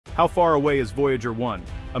How far away is Voyager 1?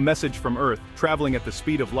 A message from Earth, traveling at the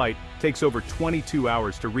speed of light, takes over 22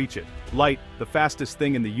 hours to reach it. Light, the fastest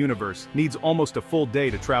thing in the universe, needs almost a full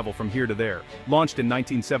day to travel from here to there. Launched in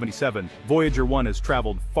 1977, Voyager 1 has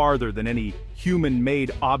traveled farther than any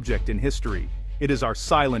human-made object in history. It is our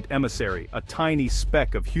silent emissary, a tiny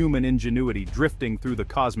speck of human ingenuity drifting through the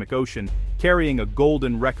cosmic ocean, carrying a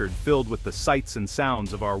golden record filled with the sights and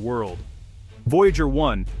sounds of our world. Voyager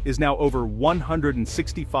 1 is now over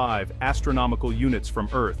 165 astronomical units from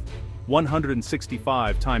Earth,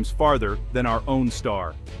 165 times farther than our own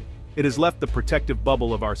star. It has left the protective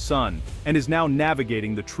bubble of our sun, and is now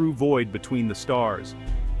navigating the true void between the stars.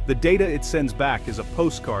 The data it sends back is a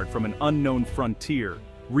postcard from an unknown frontier,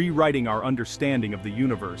 rewriting our understanding of the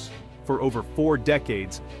universe. For over 4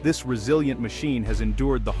 decades, this resilient machine has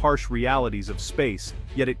endured the harsh realities of space,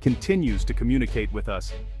 yet it continues to communicate with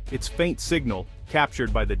us. Its faint signal,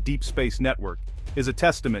 captured by the Deep Space Network, is a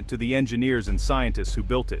testament to the engineers and scientists who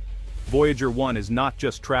built it. Voyager 1 is not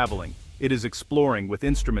just traveling, it is exploring with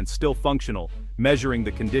instruments still functional, measuring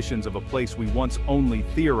the conditions of a place we once only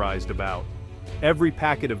theorized about. Every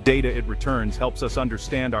packet of data it returns helps us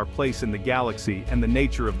understand our place in the galaxy and the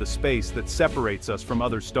nature of the space that separates us from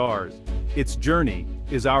other stars. Its journey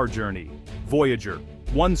is our journey. Voyager.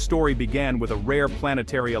 One story began with a rare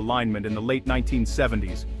planetary alignment in the late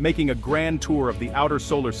 1970s, making a grand tour of the outer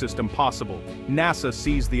solar system possible. NASA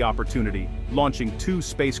seized the opportunity, launching 2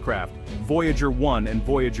 spacecraft, Voyager 1 and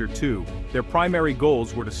Voyager 2. Their primary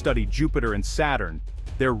goals were to study Jupiter and Saturn,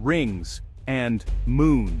 their rings, and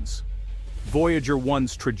moons. Voyager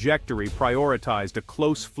 1's trajectory prioritized a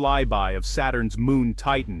close flyby of Saturn's moon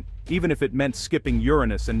Titan, even if it meant skipping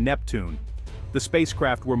Uranus and Neptune. The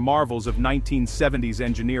spacecraft were marvels of 1970s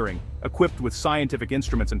engineering, equipped with scientific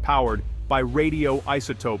instruments and powered by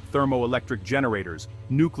radioisotope thermoelectric generators,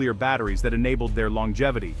 nuclear batteries that enabled their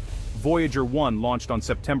longevity. Voyager 1 launched on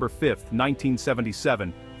September 5,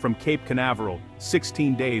 1977, from Cape Canaveral,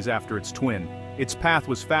 16 days after its twin. Its path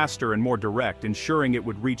was faster and more direct, ensuring it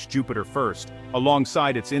would reach Jupiter first.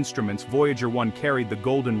 Alongside its instruments, Voyager 1 carried the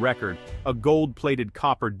golden record, a gold-plated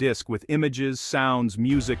copper disc with images, sounds,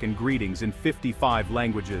 music, and greetings in 55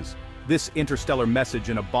 languages. This interstellar message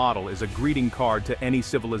in a bottle is a greeting card to any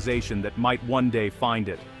civilization that might one day find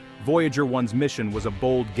it. Voyager 1's mission was a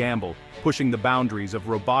bold gamble, pushing the boundaries of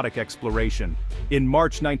robotic exploration. In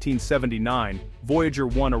March 1979, Voyager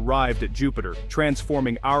 1 arrived at Jupiter,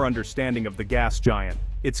 transforming our understanding of the gas giant.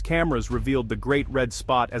 Its cameras revealed the Great Red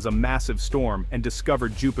Spot as a massive storm and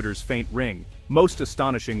discovered Jupiter's faint ring. Most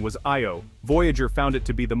astonishing was Io. Voyager found it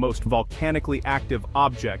to be the most volcanically active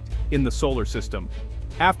object in the solar system.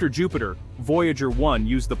 After Jupiter, Voyager 1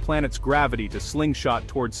 used the planet's gravity to slingshot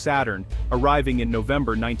towards Saturn, arriving in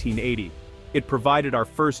November 1980. It provided our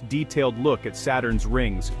first detailed look at Saturn's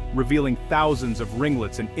rings, revealing thousands of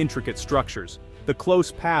ringlets and intricate structures. The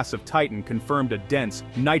close pass of Titan confirmed a dense,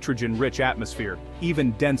 nitrogen-rich atmosphere,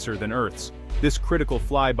 even denser than Earth's. This critical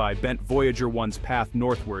flyby bent Voyager 1's path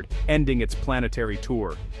northward, ending its planetary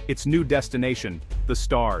tour. Its new destination, the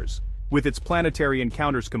stars. With its planetary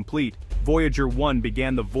encounters complete, Voyager 1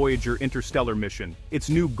 began the Voyager Interstellar mission. Its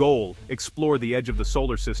new goal, explore the edge of the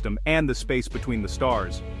solar system and the space between the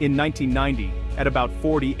stars. In 1990, at about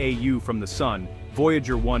 40 AU from the Sun,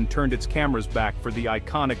 Voyager 1 turned its cameras back for the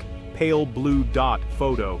iconic pale blue dot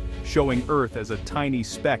photo, showing Earth as a tiny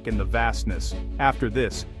speck in the vastness. After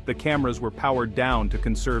this, the cameras were powered down to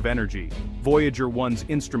conserve energy. Voyager 1's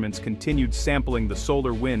instruments continued sampling the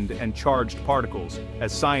solar wind and charged particles,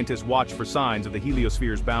 as scientists watched for signs of the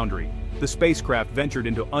heliosphere's boundary. The spacecraft ventured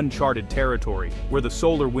into uncharted territory, where the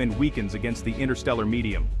solar wind weakens against the interstellar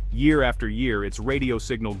medium. Year after year, its radio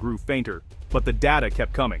signal grew fainter, but the data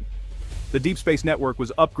kept coming. The Deep Space Network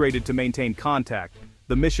was upgraded to maintain contact.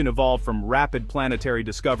 The mission evolved from rapid planetary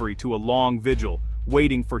discovery to a long vigil,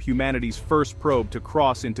 waiting for humanity's first probe to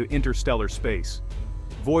cross into interstellar space.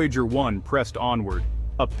 Voyager 1 pressed onward,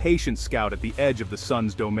 a patient scout at the edge of the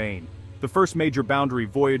Sun's domain. The first major boundary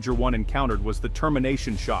Voyager 1 encountered was the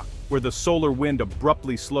termination shock, where the solar wind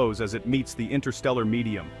abruptly slows as it meets the interstellar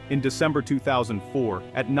medium. In December 2004,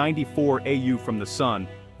 at 94 AU from the Sun,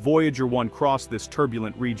 Voyager 1 crossed this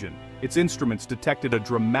turbulent region. Its instruments detected a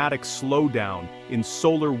dramatic slowdown in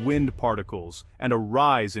solar wind particles and a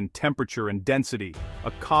rise in temperature and density, a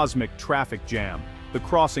cosmic traffic jam. The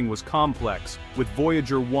crossing was complex, with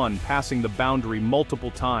Voyager 1 passing the boundary multiple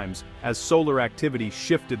times as solar activity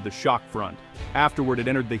shifted the shock front. Afterward, it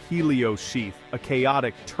entered the Helios sheath, a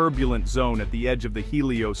chaotic, turbulent zone at the edge of the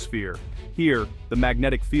heliosphere. Here, the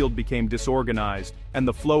magnetic field became disorganized, and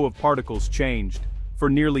the flow of particles changed. For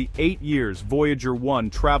nearly 8 years, Voyager 1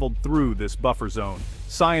 traveled through this buffer zone,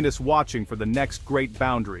 scientists watching for the next great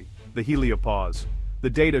boundary, the heliopause. The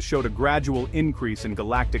data showed a gradual increase in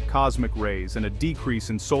galactic cosmic rays and a decrease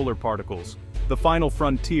in solar particles. The final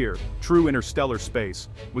frontier, true interstellar space,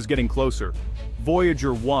 was getting closer.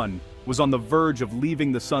 Voyager 1 was on the verge of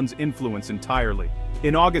leaving the sun's influence entirely.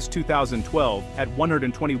 In August 2012, at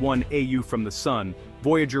 121 AU from the sun,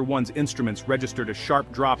 Voyager 1's instruments registered a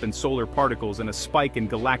sharp drop in solar particles and a spike in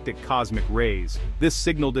galactic cosmic rays. This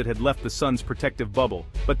signaled it had left the sun's protective bubble,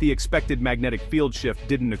 but the expected magnetic field shift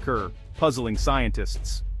didn't occur, puzzling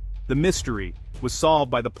scientists. The mystery was solved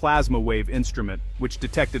by the plasma wave instrument, which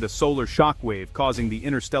detected a solar shock wave causing the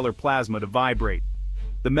interstellar plasma to vibrate.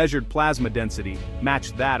 The measured plasma density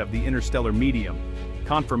matched that of the interstellar medium,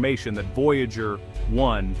 confirmation that Voyager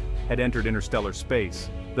 1 had entered interstellar space.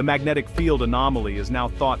 The magnetic field anomaly is now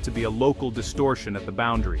thought to be a local distortion at the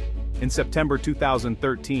boundary. In September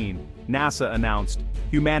 2013, NASA announced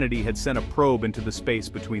humanity had sent a probe into the space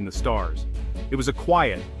between the stars. It was a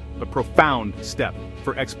quiet but profound step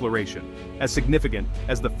for exploration, as significant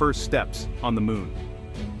as the first steps on the moon.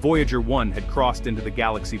 Voyager 1 had crossed into the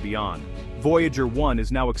galaxy beyond. Voyager 1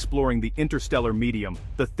 is now exploring the interstellar medium,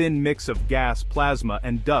 the thin mix of gas, plasma,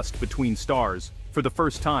 and dust between stars. For the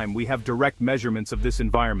first time, we have direct measurements of this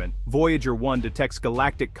environment. Voyager 1 detects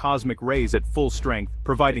galactic cosmic rays at full strength,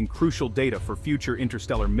 providing crucial data for future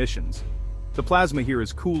interstellar missions. The plasma here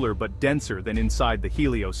is cooler but denser than inside the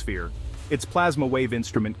heliosphere. Its plasma wave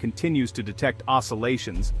instrument continues to detect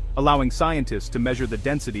oscillations, allowing scientists to measure the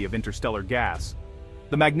density of interstellar gas.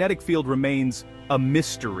 The magnetic field remains a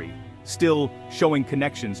mystery, still showing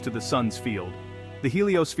connections to the sun's field. The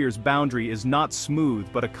heliosphere's boundary is not smooth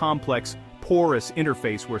but a complex, porous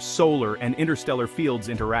interface where solar and interstellar fields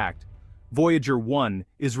interact. Voyager 1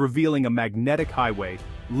 is revealing a magnetic highway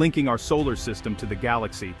linking our solar system to the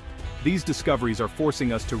galaxy. These discoveries are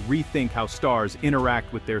forcing us to rethink how stars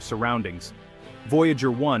interact with their surroundings. Voyager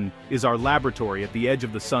 1 is our laboratory at the edge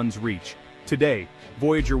of the sun's reach. Today,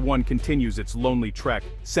 Voyager 1 continues its lonely trek,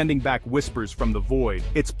 sending back whispers from the void.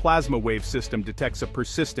 Its plasma wave system detects a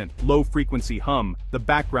persistent, low-frequency hum, the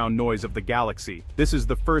background noise of the galaxy. This is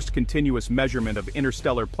the first continuous measurement of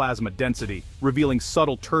interstellar plasma density, revealing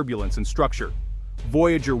subtle turbulence and structure.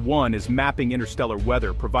 Voyager 1 is mapping interstellar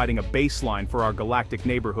weather, providing a baseline for our galactic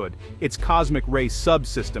neighborhood. Its cosmic ray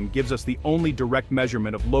subsystem gives us the only direct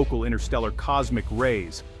measurement of local interstellar cosmic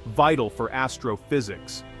rays, vital for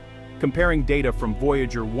astrophysics. Comparing data from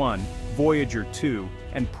Voyager 1, Voyager 2,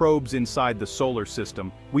 and probes inside the solar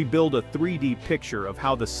system, we build a 3D picture of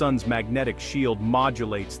how the sun's magnetic shield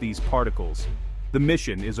modulates these particles. The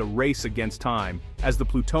mission is a race against time, as the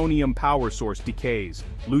plutonium power source decays,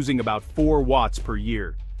 losing about 4 watts per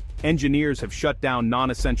year. Engineers have shut down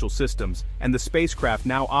non-essential systems, and the spacecraft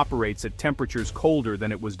now operates at temperatures colder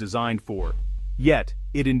than it was designed for. Yet,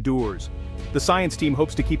 it endures. The science team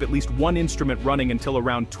hopes to keep at least one instrument running until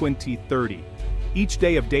around 2030. Each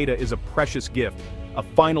day of data is a precious gift, a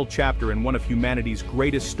final chapter in one of humanity's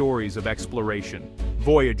greatest stories of exploration.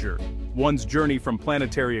 Voyager, one's journey from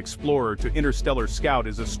planetary explorer to interstellar scout,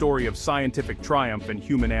 is a story of scientific triumph and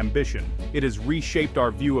human ambition. It has reshaped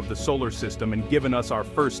our view of the solar system and given us our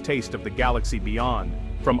first taste of the galaxy beyond.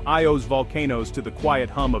 From Io's volcanoes to the quiet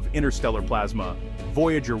hum of interstellar plasma,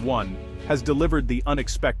 Voyager 1 has delivered the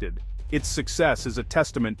unexpected. Its success is a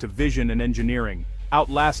testament to vision and engineering,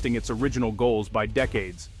 outlasting its original goals by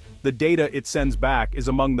decades. The data it sends back is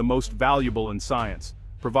among the most valuable in science,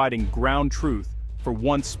 providing ground truth for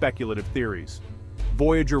once speculative theories.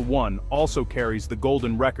 Voyager 1 also carries the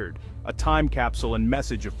golden record, a time capsule and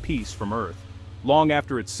message of peace from Earth. Long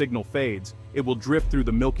after its signal fades, it will drift through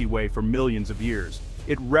the Milky Way for millions of years.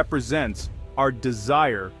 It represents our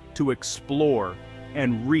desire to explore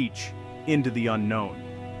and reach into the unknown.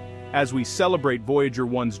 As we celebrate Voyager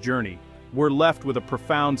 1's journey, we're left with a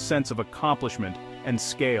profound sense of accomplishment and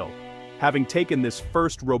scale. Having taken this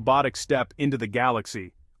first robotic step into the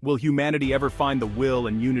galaxy, will humanity ever find the will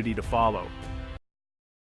and unity to follow?